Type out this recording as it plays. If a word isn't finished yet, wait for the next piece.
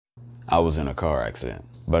I was in a car accident,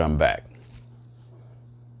 but I'm back.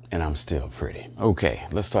 And I'm still pretty. Okay,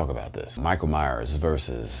 let's talk about this. Michael Myers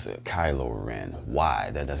versus Kylo Ren.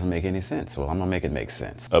 Why? That doesn't make any sense. Well, I'm gonna make it make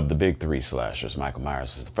sense. Of the big three slashers, Michael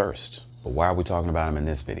Myers is the first. But why are we talking about him in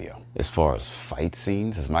this video? As far as fight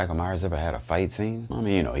scenes, has Michael Myers ever had a fight scene? I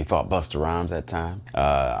mean, you know, he fought Busta Rhymes that time.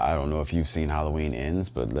 I don't know if you've seen Halloween Ends,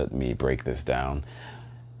 but let me break this down.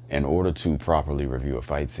 In order to properly review a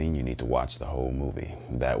fight scene, you need to watch the whole movie.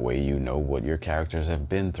 That way you know what your characters have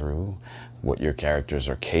been through, what your characters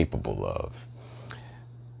are capable of.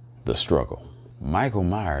 The struggle. Michael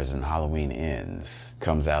Myers in Halloween Ends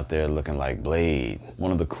comes out there looking like Blade.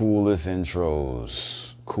 One of the coolest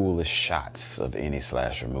intros, coolest shots of any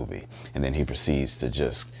slasher movie. And then he proceeds to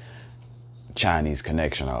just Chinese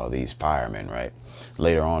connection all these firemen, right?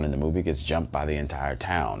 Later on in the movie, gets jumped by the entire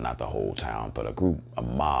town, not the whole town, but a group, a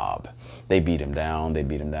mob. They beat him down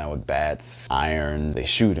with bats, iron, they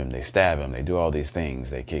shoot him, they stab him, they do all these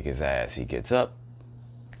things, they kick his ass, he gets up,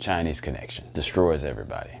 Chinese connection, destroys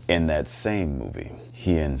everybody. In that same movie,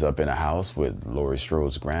 he ends up in a house with Laurie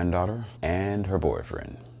Strode's granddaughter and her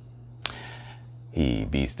boyfriend. He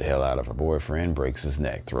beats the hell out of her boyfriend, breaks his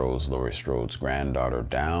neck, throws Laurie Strode's granddaughter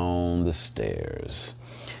down the stairs.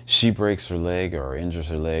 She breaks her leg or injures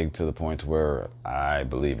her leg to the point where I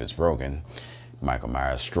believe it's broken. Michael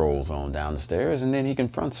Myers strolls on down the stairs and then he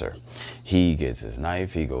confronts her. He gets his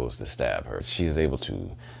knife, he goes to stab her. She is able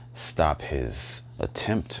to stop his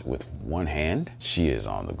attempt with one hand. She is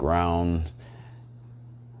on the ground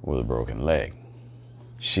with a broken leg.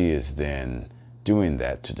 She is then doing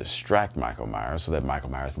that to distract Michael Myers so that Michael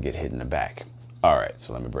Myers can get hit in the back. All right,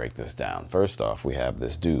 so let me break this down. First off, we have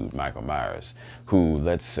this dude, Michael Myers, who,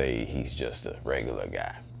 let's say he's just a regular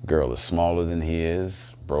guy. Girl is smaller than he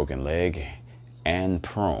is, broken leg, and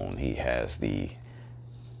prone. He has the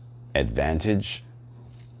advantage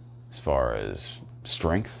as far as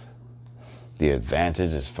strength, the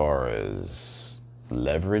advantage as far as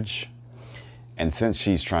leverage. And since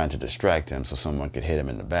she's trying to distract him so someone could hit him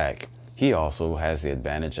in the back, he also has the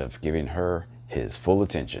advantage of giving her his full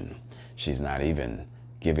attention. She's not even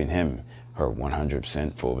giving him her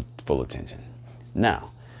 100% full attention.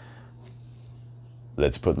 Now,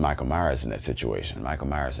 let's put Michael Myers in that situation. Michael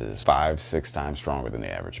Myers is 5-6 times stronger than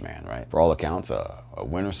the average man, right? For all accounts, a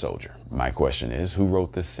winter soldier. My question is, who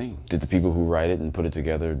wrote this scene? Did the people who write it and put it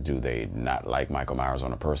together, do they not like Michael Myers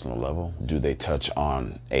on a personal level? Do they touch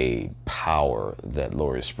on a power that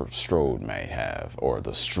Laurie Strode may have, or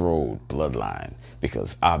the Strode bloodline?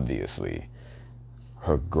 Because obviously,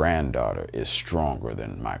 her granddaughter is stronger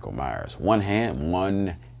than Michael Myers. One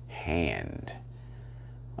hand.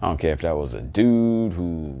 I don't care if that was a dude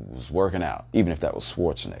who was working out, even if that was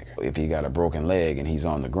Schwarzenegger. If he got a broken leg and he's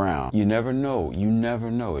on the ground, you never know. You never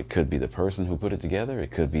know. It could be the person who put it together. It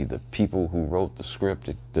could be the people who wrote the script,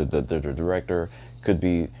 the director. Could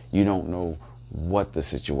be, you don't know what the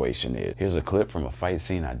situation is. Here's a clip from a fight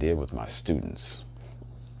scene I did with my students.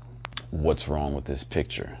 What's wrong with this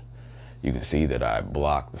picture? You can see that I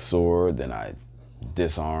block the sword, then I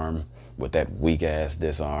disarm with that weak ass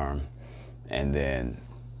disarm, and then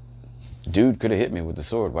dude could have hit me with the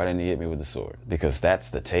sword. Why didn't he hit me with the sword? Because that's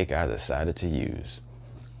the take I decided to use.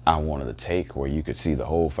 I wanted a take where you could see the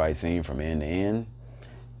whole fight scene from end to end.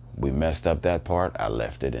 We messed up that part, I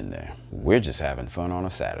left it in there. We're just having fun on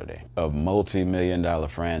a Saturday. A multi-million-dollar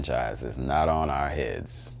franchise is not on our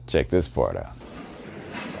heads. Check this part out.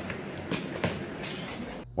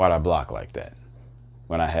 Why'd I block like that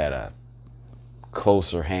when I had a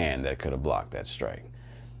closer hand that could have blocked that strike?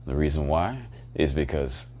 The reason why is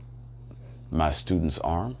because my student's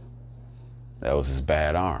arm, that was his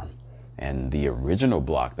bad arm. And the original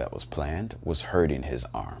block that was planned was hurting his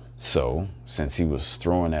arm. So since he was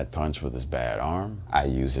throwing that punch with his bad arm, I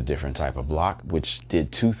used a different type of block, which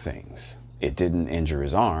did two things. It didn't injure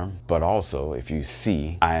his arm, but also if you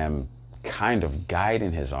see, I am kind of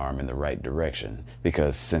guiding his arm in the right direction,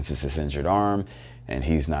 because since it's his injured arm and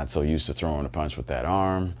he's not so used to throwing a punch with that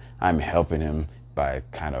arm, I'm helping him by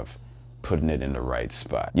kind of putting it in the right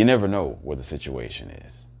spot. You never know what the situation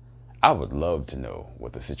is. I would love to know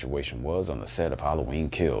what the situation was on the set of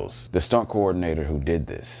Halloween Kills. The stunt coordinator who did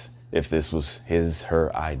this, if this was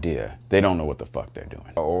her idea, they don't know what the fuck they're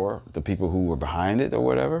doing. Or the people who were behind it or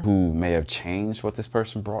whatever, who may have changed what this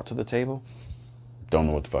person brought to the table, don't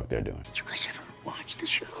know what the fuck they're doing. Did you guys ever watch the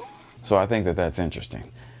show? So I think that that's interesting.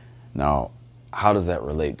 Now, how does that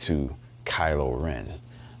relate to Kylo Ren?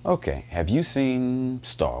 Okay, have you seen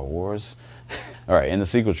Star Wars? All right, in the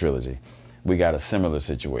sequel trilogy, we got a similar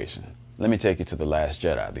situation. Let me take you to The Last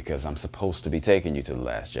Jedi, because I'm supposed to be taking you to The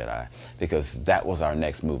Last Jedi, because that was our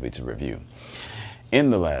next movie to review. In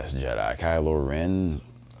The Last Jedi, Kylo Ren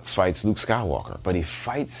fights Luke Skywalker, but he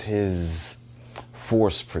fights his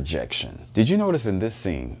force projection. Did you notice in this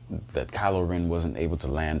scene that Kylo Ren wasn't able to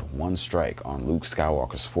land one strike on Luke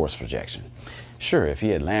Skywalker's force projection? Sure, if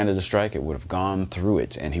he had landed a strike, it would have gone through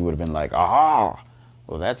it and he would have been like, aha!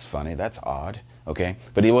 Well, that's funny, that's odd, okay?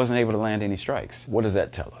 But he wasn't able to land any strikes. What does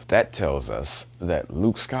that tell us? That tells us that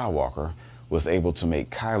Luke Skywalker was able to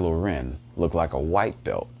make Kylo Ren look like a white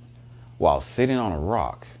belt while sitting on a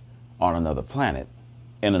rock on another planet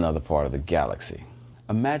in another part of the galaxy.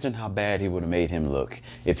 Imagine how bad he would have made him look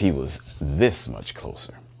if he was this much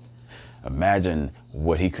closer. Imagine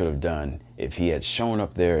what he could have done if he had shown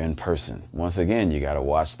up there in person. Once again, you gotta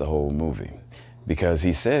watch the whole movie, because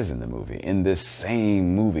he says in the movie, in this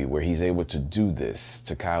same movie where he's able to do this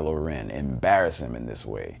to Kylo Ren, embarrass him in this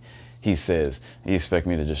way, he says, you expect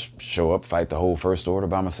me to just show up, fight the whole First Order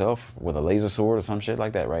by myself with a laser sword or some shit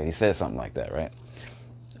like that, right? He says something like that, right?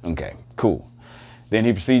 Okay, cool. Then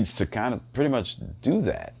he proceeds to kind of pretty much do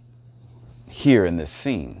that here in this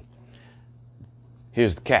scene.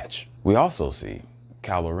 Here's the catch. We also see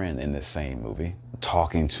Kylo Ren in this same movie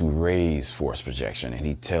talking to Rey's force projection, and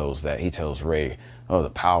he tells Rey, oh, the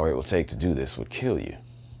power it will take to do this would kill you.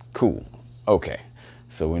 Cool. Okay.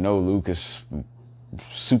 So we know Luke is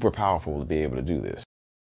super powerful to be able to do this.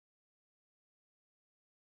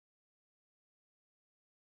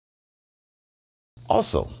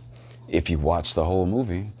 Also, if you watch the whole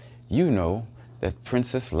movie, you know that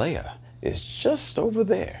Princess Leia is just over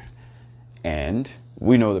there. And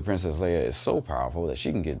we know that Princess Leia is so powerful that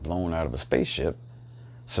she can get blown out of a spaceship,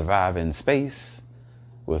 survive in space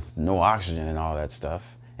with no oxygen and all that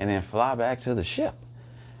stuff, and then fly back to the ship.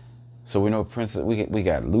 So we know we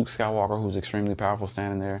got Luke Skywalker, who's extremely powerful,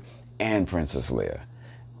 standing there, and Princess Leia.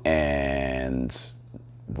 And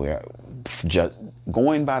we're just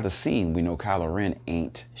going by the scene, we know Kylo Ren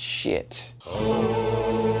ain't shit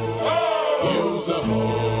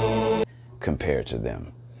compared to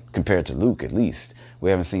them. Compared to Luke, at least. We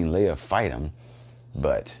haven't seen Leia fight him,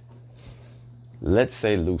 but let's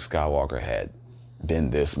say Luke Skywalker had been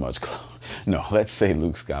this much close. No, let's say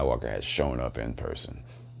Luke Skywalker had shown up in person.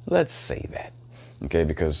 Let's say that, okay?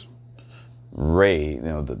 Because Rey, you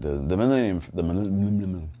know, the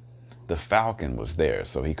Falcon was there,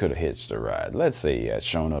 so he could have hitched a ride. Let's say he had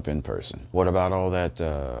shown up in person. What about all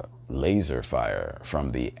that laser fire from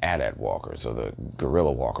the AT-AT walkers or the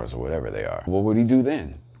guerrilla walkers or whatever they are? What would he do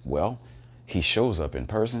then? Well, he shows up in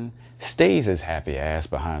person, stays his happy ass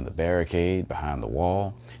behind the barricade, behind the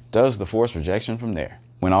wall, does the force projection from there.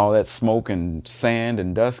 When all that smoke and sand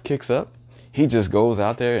and dust kicks up, he just goes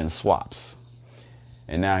out there and swaps.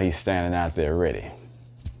 And now he's standing out there ready.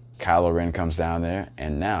 Kylo Ren comes down there,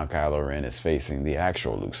 and now Kylo Ren is facing the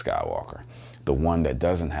actual Luke Skywalker, the one that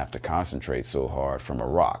doesn't have to concentrate so hard from a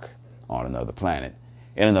rock on another planet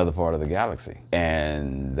in another part of the galaxy.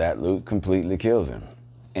 And that Luke completely kills him.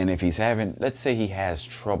 And if he's having, let's say he has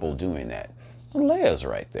trouble doing that, well, Leia's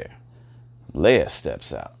right there. Leia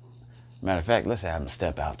steps out. Matter of fact, let's have them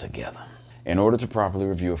step out together. In order to properly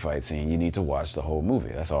review a fight scene, you need to watch the whole movie.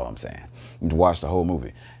 That's all I'm saying. You need to watch the whole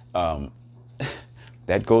movie.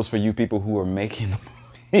 That goes for you people who are making the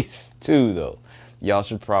movies too, though. Y'all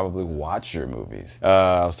should probably watch your movies.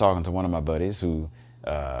 I was talking to one of my buddies who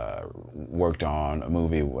worked on a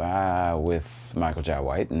movie with Michael Jai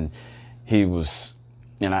White, and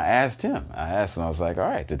I asked him, I was like, all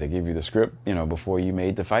right, did they give you the script, you know, before you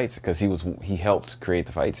made the fights? Because he helped create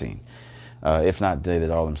the fight scene. If not, did it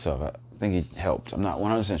all himself. I think he helped. I'm not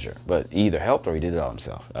 100% sure, but he either helped or he did it all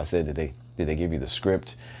himself. I said, did they give you the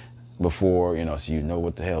script before, you know, so you know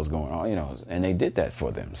what the hell's going on, you know? And they did that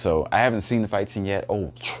for them. So I haven't seen the fight scene yet.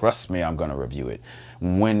 Oh, trust me, I'm gonna review it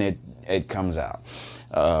when it comes out.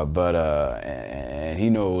 And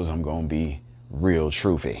he knows I'm gonna be real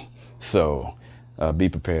truthful. So be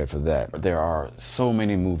prepared for that. There are so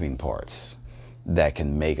many moving parts that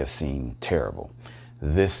can make a scene terrible.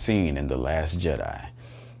 This scene in The Last Jedi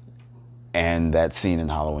and that scene in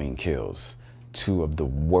Halloween Kills, two of the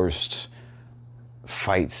worst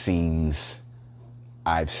fight scenes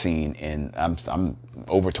I've seen in I'm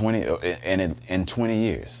over 20 and in 20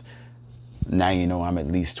 years. Now you know I'm at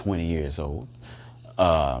least 20 years old.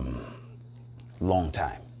 Long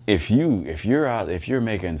time. If you're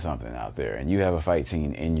making something out there and you have a fight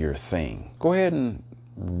scene in your thing, go ahead and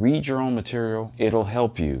read your own material. It'll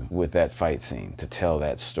help you with that fight scene to tell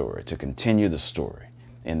that story, to continue the story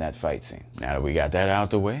in that fight scene. Now that we got that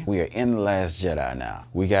out the way, we are in The Last Jedi now.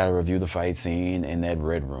 We gotta review the fight scene in that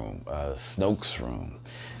red room, Snoke's room.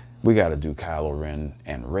 We gotta do Kylo Ren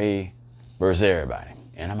and Rey versus everybody.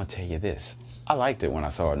 And I'm gonna tell you this, I liked it when I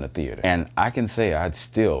saw it in the theater. And I can say I'd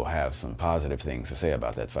still have some positive things to say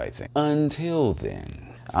about that fight scene. Until then,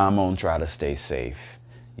 I'm gonna try to stay safe.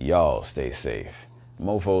 Y'all stay safe.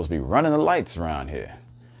 Mofos be running the lights around here.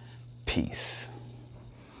 Peace.